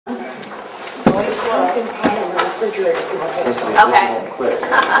Okay. All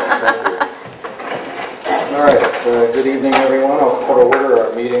right. Good evening, everyone. I'll call to order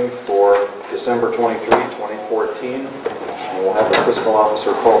our meeting for December 23, 2014. And we'll have the fiscal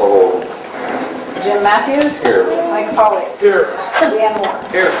officer call the roll. Jim Matthews. Here. Mike Foley. Here. Dan Moore.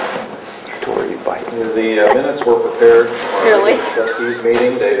 Here. The minutes were prepared for Really? the trustees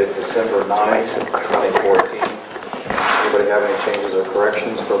meeting dated December 9, 2014. Anybody have any changes or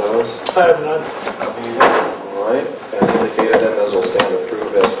corrections for those? I have none. All right. As indicated, then those will stand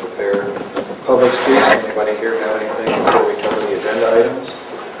approved as prepared. Public speech. Anybody here have anything before we cover the agenda items?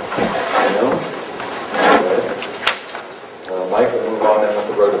 No? All right. Mike, we'll move on then with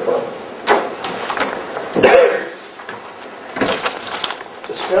the road department.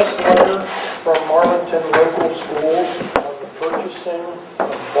 Discuss letter from Marlinton Local Schools on the purchasing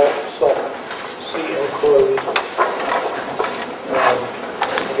of bulk salt. See enclosed.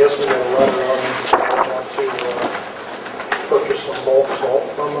 I guess we got a letter on want to purchase some bulk salt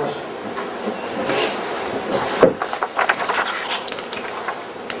from us.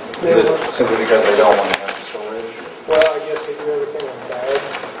 Simply because they don't want to have storage? Well, I guess they do everything in bags. I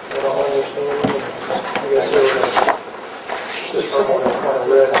don't understand. I guess they were just from what I kind of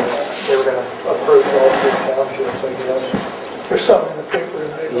read, they were going to approach all three townships, I guess. There's something in the paper.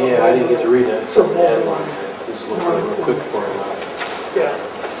 Yeah, I didn't get to read that. Some more. Just looked real quick for it. Yeah.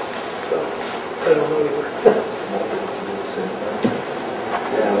 So, I don't know either.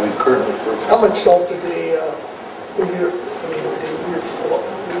 Yeah, we currently How much salt did they, a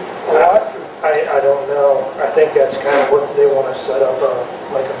lot? I don't know. I think that's kind of what they want to set up,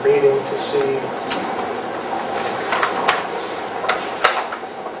 like a meeting to see.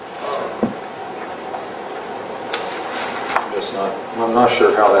 I'm not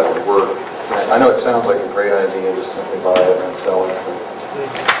sure how that would work. I know it sounds like a great idea, just simply buy it and sell it, but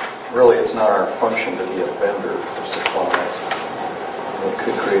really it's not our function to be a vendor for supplies. It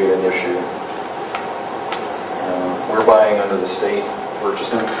could create an issue. We're buying under the state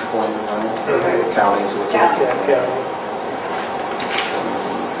purchasing plan, right? Counties with County.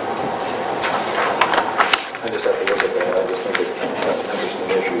 I just have to look at that. I just think it's interesting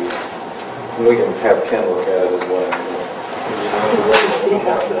issues. And we can have Ken look at it as well.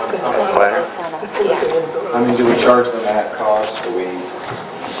 I mean, do we charge them at cost?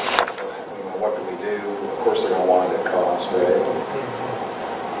 What do we do? Of course they're going to want it at cost, right? You're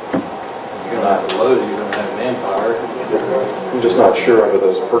going to have to load it, you're going to have manpower. I'm just not sure under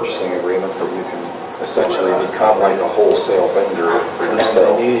those purchasing agreements that you can essentially become like a wholesale vendor for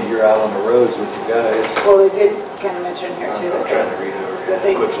yourself. You're out on the roads with your guys. Well, they did kind of mention here too I'm trying to read it over that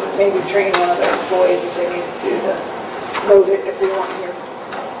they quickly. maybe train one of their employees if they needed to load it if we want here.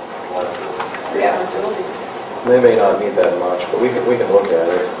 Yeah. They may not need that much, but we can look at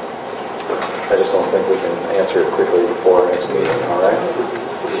it. I just don't think we can answer it quickly before our next meeting, all right?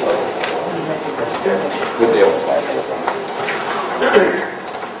 Good deal.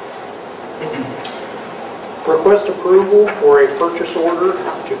 Request approval for a purchase order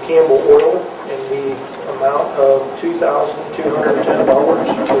to Campbell Oil in the amount of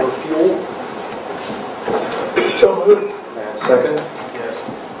 $2,210 for fuel. So moved. And second? Yes.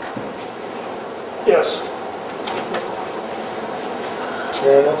 Yes.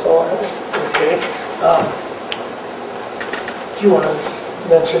 And that's all I have. Okay. Do you want to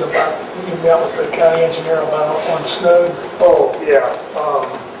mention about, you met with the county engineer about on snow? Oh, yeah.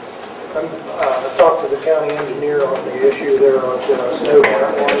 I talked to the county engineer on the issue there on snow.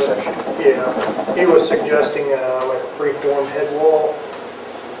 Yeah. He was suggesting like a free-form head wall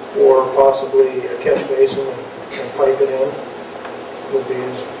or possibly a catch basin and pipe it in would be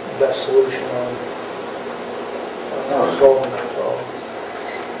his best solution on solving that problem.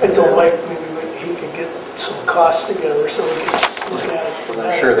 I told Mike maybe he could get some costs together so we could look at it.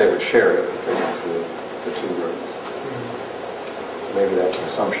 I'm sure they would share it if it's the two roads. Maybe that's an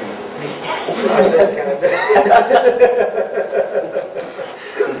assumption.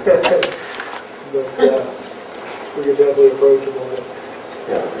 But we could definitely approach it on it.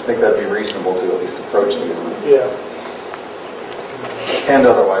 Yeah, I think that'd be reasonable to at least approach them. Yeah. And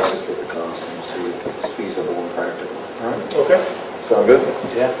otherwise just get the cost and see if it's feasible and practical. All right? Okay. Sound good?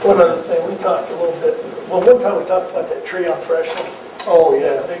 Yeah. One other thing, we talked a little bit, well, one time we talked about that tree on Freshland. Oh,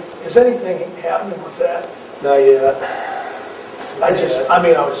 yeah. Is anything happening with that? Not yet. I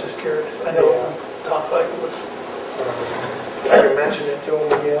was just curious. I know we talked like it was. I can mention it to him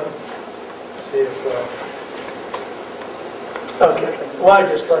again. See if. Okay. Well, I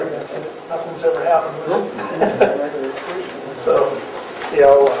just thought nothing's ever happened with it. So, yeah,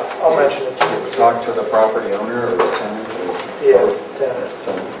 I'll mention it to him. Talk to the property owner or the tenant? Yeah, tenant.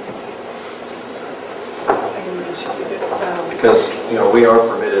 Because, we are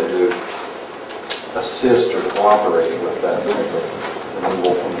permitted to assist or cooperate with that type of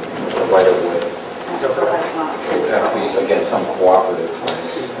removal from the right of way. It would have to be, again, some cooperative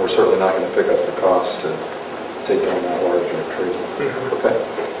things. We're certainly not going to pick up the cost to take down that larger tree. Okay?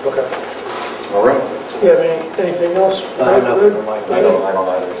 Okay. All right. You have anything else? Nothing for Mike. I don't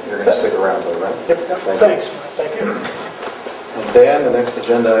either. You're going to stick around though, right? Yep. Thanks. Thank you. And Dan, the next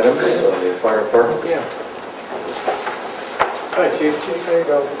agenda item is the fire department. Yeah. All right, Chief. There you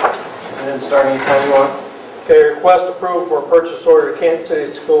go. And then starting anytime you want. Okay, request approval for a purchase order to Kansas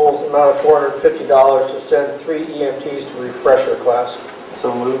City Schools, amount of $450 to send 3 EMTs to refresher class.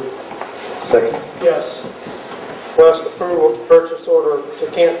 So moved. Second. Yes. Request approval of purchase order to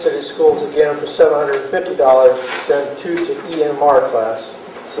Kansas City Schools again for $750 to send 2 to EMR class.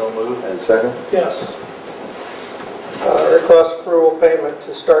 So moved. And second. Yes. Request approval payment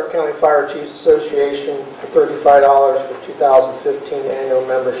to Stark County Fire Chiefs Association for $35 for 2015 annual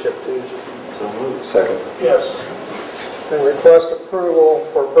membership dues. So moved. Second. Yes. And request approval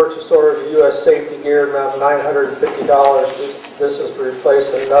for purchase order to U.S. Safety Gear, amount of $950. This is to replace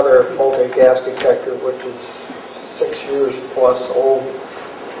another multi-gas detector, which is 6 years plus old,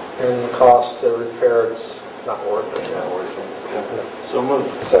 and the cost to repair it's not worth it. So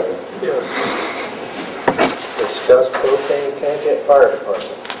moved. Second. Yes. Discuss propane tank at fire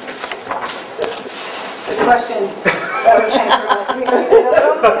department. The question,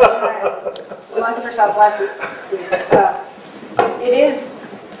 once for Southwest, it is,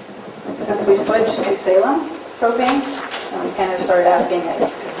 since we switched to Salem propane, we kind of started asking it,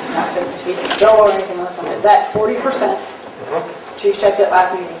 because we've not been receiving a bill or anything on this one. It's at 40%. Chief checked it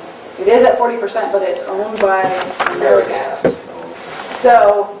last meeting. It is at 40%, but it's owned by AmeriGas.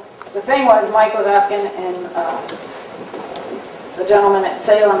 So the thing was, Mike was asking, and the gentleman at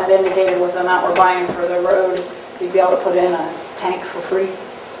Salem had indicated with the amount we're buying for the road, he'd be able to put in a tank for free.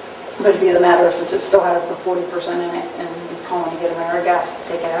 But it'd be the matter of, since it still has the 40% in it, and calling to get AmeriGas to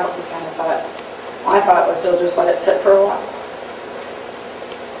take it out, we kind of thought, I thought it was still just let it sit for a while.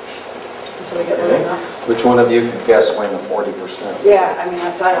 Until we get rid of enough. Which one of you can guess when the 40%? Yeah, I mean,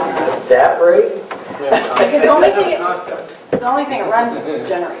 I don't know. That rate? Because the only thing it runs is the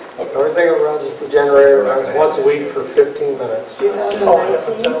generator. The only thing it runs is the generator, runs once a week for 15 minutes. Oh, yeah,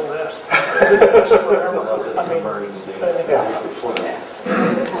 tell this. Unless it's an emergency. Yeah.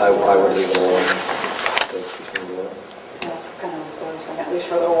 I would leave it alone. Think you can do that. That's kind of what I was thinking, at least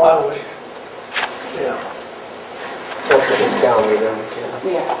for a little I while. would. Yeah. Something is telling me then.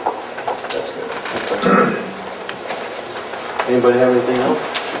 Yeah. That's good. Anybody have anything else?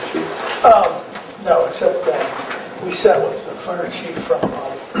 No, except we sat with the fire chief from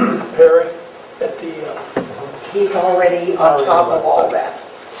Perry at the... He's already on top of all that.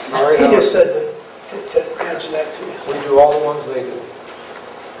 He just said that, to answer that to you. We do all the ones they do.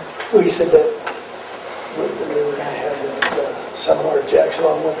 We said that we were going to have the seminar at Jackson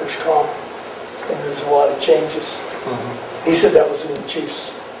on workers' comp, and there's a lot of changes. He said that was in the chief's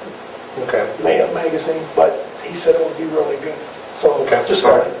made-up magazine, but he said it would be really good. So just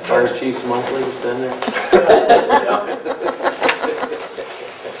Fire Chiefs Monthly is in there.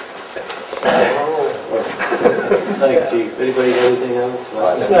 Thanks, Chief. Anybody got anything else?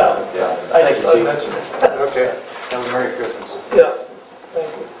 No. Yeah. I just Thanks, Chief. mentioned it. Okay. Have a Merry Christmas. Yeah.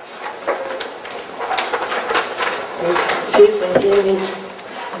 Thank you. Chief and Jamie's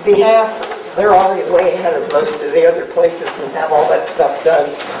behalf, they're already way ahead of most of the other places and have all that stuff done,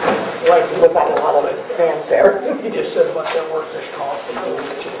 like without a lot of fanfare. He just said about that workers' comp.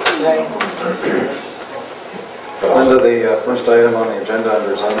 Right. Linda, the first item on the agenda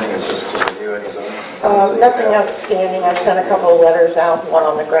under zoning is just to review any zoning. Nothing outstanding. I've sent a couple of letters out, one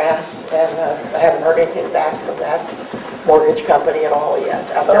on the grass, and I haven't heard anything back from that mortgage company at all yet,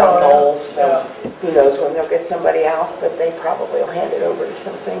 out there on Knowles. So who knows when they'll get somebody out, but they probably will hand it over to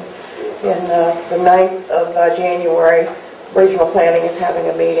something. And the 9th of January, Regional Planning is having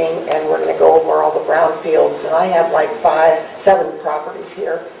a meeting, and we're going to go over all the brownfields. And I have like 7 properties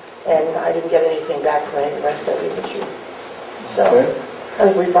here, and I didn't get anything back from any of the rest of you this year. So I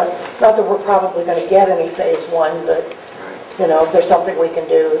think we've got, not that we're probably going to get any phase 1, but if there's something we can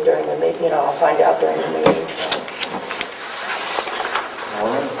do during the meeting, I'll find out during the meeting. All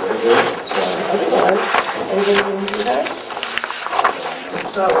right, very good. Otherwise, anything you can do that?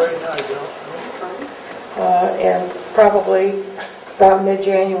 Not right now, I don't. And probably about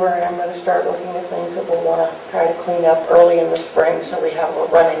mid-January, I'm going to start looking at things that we'll want to try to clean up early in the spring, so we have a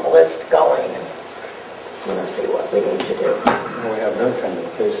running list going and see what we need to do. We have no pending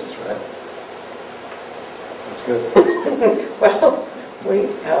cases, right? That's good. Well,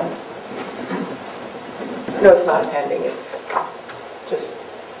 we No, it's not pending, it's just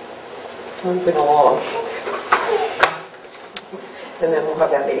moving along. And then we'll have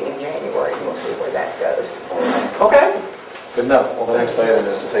that meeting in January, and we'll see where that goes. Okay? Good enough. Well, the next item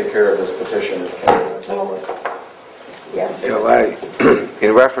is to take care of this petition. Yes. You know,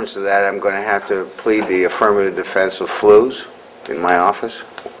 in reference to that, I'm going to have to plead the affirmative defense of flus in my office.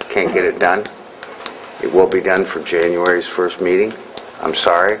 Can't get it done. It will be done for January's first meeting. I'm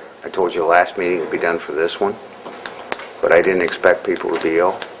sorry. I told you last meeting it would be done for this one. But I didn't expect people to be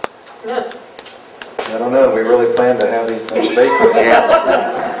ill. I don't know. We really plan to have these things baked. Yeah.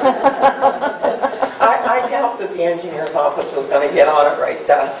 I doubt that the engineer's office was going to get on it right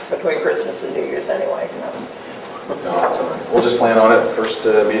between Christmas and New Year's anyway. So. No, that's all right. We'll just plan on it first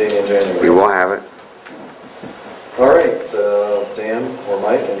meeting in January. You will have it. All right. Dan or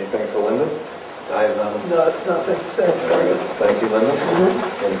Mike, anything for Linda? I have none. Nothing. Thanks. Thank you, Linda.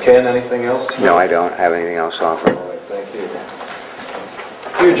 And Ken, anything else? No, I don't have anything else to offer. All right. Thank you.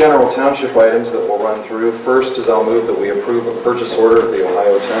 A few general township items that we'll run through. First is I'll move that we approve a purchase order of the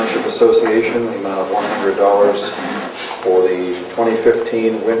Ohio Township Association, the amount of $100 for the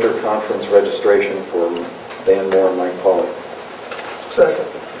 2015 Winter Conference registration for Dan Moore and Mike Pauley. Second.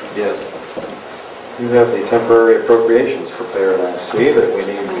 Yes. You have the temporary appropriations prepared, I see, that we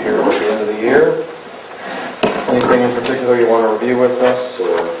need here at the end of the year. Anything in particular you want to review with us?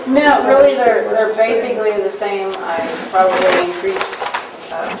 Or No, really, they're basically the same. I probably increased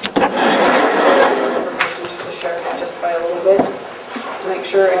the sheriff just by a little bit to make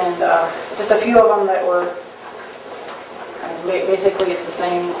sure, and just a few of them that were basically it's the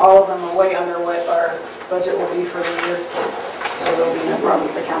same. All of them are way under what our budget will be for the year, so there'll be no problem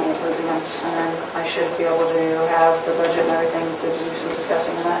with the county approving them. And then I should be able to have the budget and everything to do some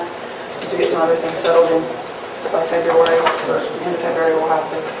discussing on that, to get some other things settled in by February. Or end of February we'll have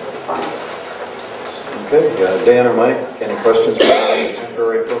the final. Okay, Dan or Mike, any questions regarding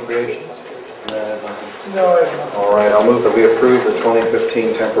temporary appropriations? No, I have nothing. All right, I'll move that we approve the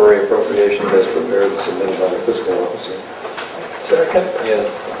 2015 temporary appropriations as prepared and submitted by the fiscal officer. Second. Yes.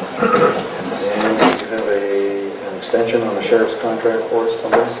 And you have an extension on the sheriff's contract for us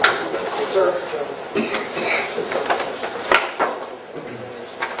on this? Sir.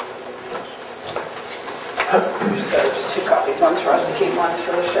 There's two copies, one's for us to keep, one's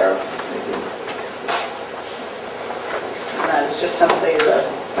for the sheriff. And that is just simply the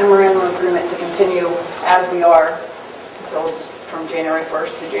memorandum of agreement to continue as we are until from January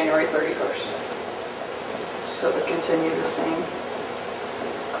 1st to January 31st. So to continue the same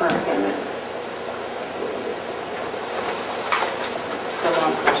current payment. The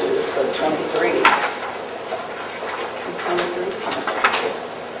one which is the 23.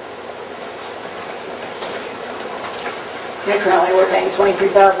 Currently, we're paying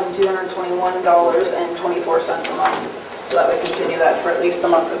 $23,221.24 a month, so that would continue that for at least the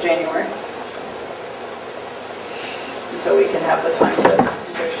month of January, so we can have the time to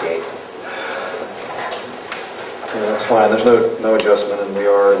negotiate. Yeah, that's fine. There's no adjustment, and we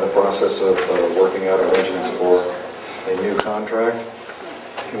are in the process of working out arrangements for a new contract.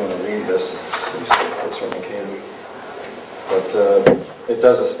 If you want to read this, I certainly can. But it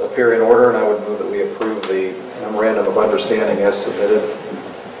does appear in order, and I would move that we approve the memorandum of understanding as submitted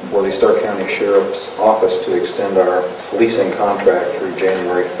for the Stark County Sheriff's Office to extend our leasing contract through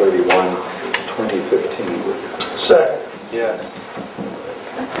January 31, 2015. Second. Yes.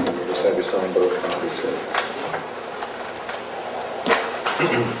 We'll just have you sign both copies here.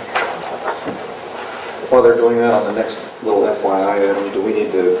 While they're doing that, on the next little FYI item, do we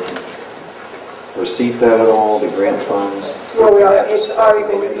need to receipt that at all, the grant funds? Well, it's already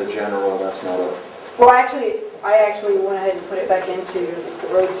been. Go into general, that's not a... Well, I actually went ahead and put it back into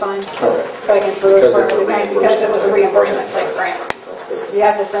the road signs. All right. Back into the road Because it's a signs because it was a reimbursement type grant. That's good. You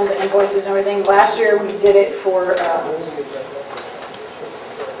have to send the invoices and everything. Last year we did it for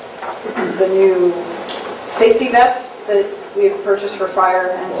the new safety vests that we had purchased for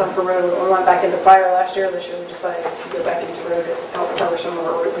fire and some for road. We went back into fire last year. This year we decided to go back into road to help cover some of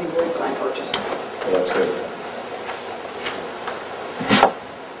our road sign purchases. Yeah, that's good.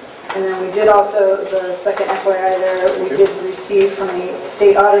 And then we did also, the second FYI there, we did receive from the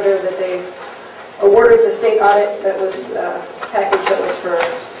state auditor that they awarded the state audit that was package that was for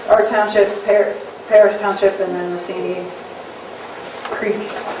our township, Paris Township, and then the Sandy Creek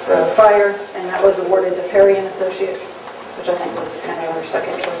fire, and that was awarded to Perry and Associates, which I think was kind of our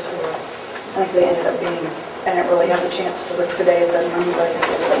second choice. I think they ended up being, I didn't really have a chance to look today at the money, but I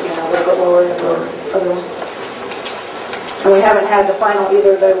think it was a little bit lower than the other one. And we haven't had the final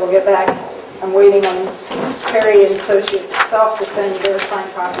either, though we'll get back. I'm waiting on Perry and Associates itself to send their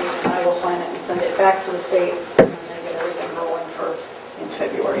signed copy, and I will sign it and send it back to the state, and then get everything rolling for in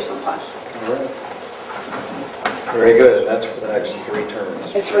February sometime. All right. Very good, and that's for the next 3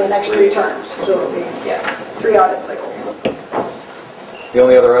 terms. It's for the next 3 terms, so it'll be, 3 audit cycles. The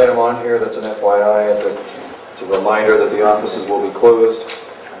only other item on here that's an FYI is that it's a reminder that the offices will be closed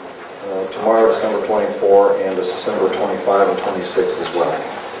tomorrow, December 24, and December 25 and 26 as well.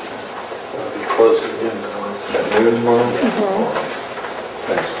 It'll be closed at noon. At noon tomorrow?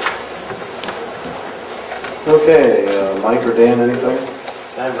 Thanks. Okay, Mike or Dan, anything?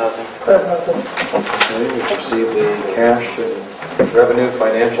 I have nothing. Okay, we've received the cash and revenue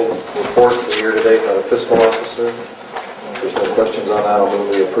financial report for the year-to-date by the fiscal officer. If there's no questions on that, I'll move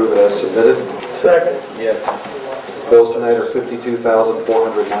we approve it as submitted. Second. Yes. Bills tonight are $52,491.24.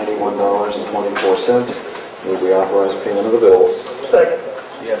 Move we authorize payment of the bills. Second.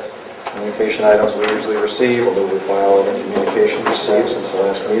 Yes. Communication items we usually receive, we'll move we file any communication received since the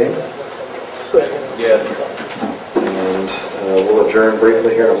last meeting. Second. Yes. And we'll adjourn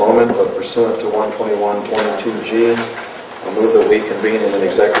briefly here in a moment, but pursuant to 121.22G, I'll move that we convene in an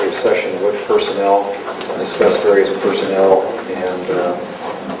executive session with personnel, discuss various personnel and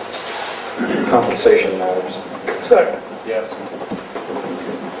compensation matters. Second. Yes.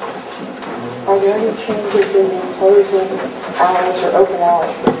 Are there any changes in the closing hours or open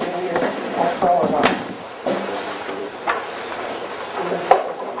hours for New Year's also or not?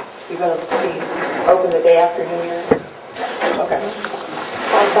 You're going to be open the day after New Year? Okay.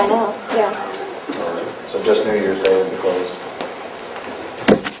 Like I know, yeah. So just New Year's Day will be closed.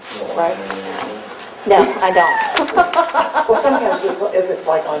 Right. No, I don't. Well, sometimes if it's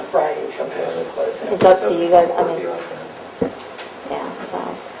like on Friday, sometimes it's closed. It's up to you guys, I mean, yeah, so.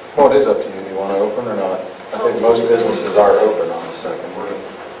 Well, it is up to you. Do you want to open or not? I think most businesses are open on the second.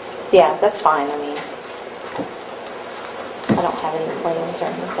 Yeah, that's fine, I mean, I don't have any plans or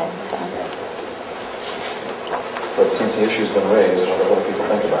anything, so. But since the issue's been raised, what do people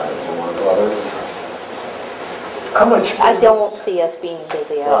think about it? Do you want to bother? How much? I don't see us being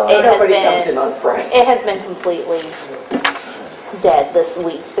busy Well, out. Nobody comes in on Friday. It has been completely dead this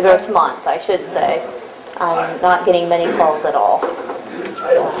week, this month, I should say. I'm not getting many calls at all.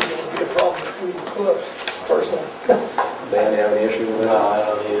 I don't think it would be a problem if we were closed, personally. Dan, you have any issue with No, that? I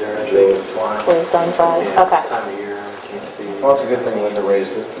don't either. I think it's fine. Closed on Friday, Yeah, okay. This time of year, I can't see. Well, it's a good thing Linda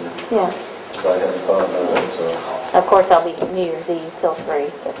raised it, Yeah, because I hadn't thought about it, so. of course I'll be New Year's Eve till 3,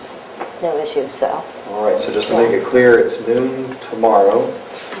 that's no issue, so. All right, so just to make it clear, it's noon tomorrow,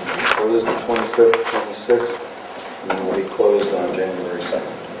 closed the 25th, 26th, and then we'll be closed on January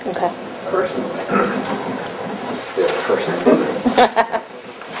 2nd. Okay. First and second. Yeah, first and second.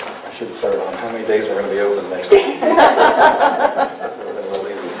 I should start on how many days we're going to be open next week. It's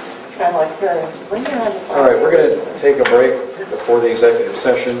Kind of like Perry. When you're on the All right, we're going to take a break before the executive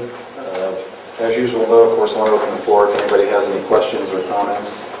session. As usual, though, of course, I want to open the floor if anybody has any questions or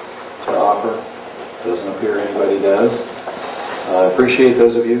comments to offer. Doesn't appear anybody does. I appreciate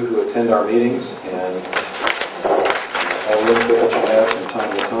those of you who attend our meetings and all the input that you have from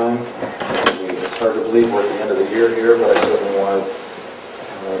time to time. It's hard to believe we're at the end of the year here, but I certainly want to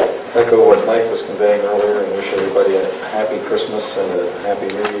echo what Mike was conveying earlier and wish everybody a happy Christmas and a happy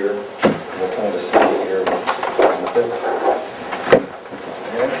New Year. We'll plan to see you here on the 5th.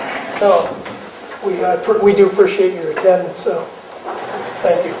 No, we do appreciate your attendance, so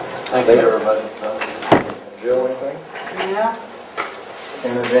thank you. Thank you, everybody. Jill, anything? Yeah.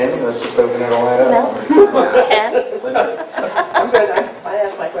 Ken or Jamie, let's just open it all right up. No? And? I'm good. I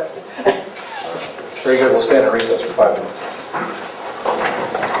asked my question. Very good. We'll stand at recess for 5 minutes.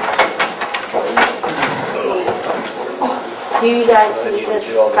 Do you guys need this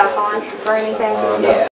stuff on for anything? Yeah.